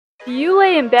Do you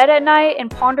lay in bed at night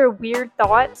and ponder weird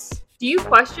thoughts? Do you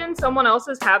question someone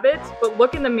else's habits, but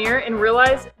look in the mirror and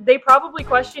realize they probably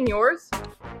question yours?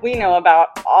 We know about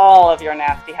all of your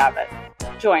nasty habits.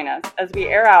 Join us as we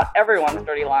air out everyone's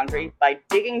dirty laundry by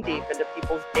digging deep into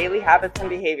people's daily habits and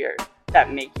behaviors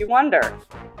that make you wonder,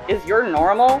 is your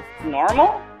normal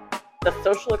normal? The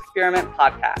Social Experiment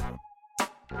Podcast.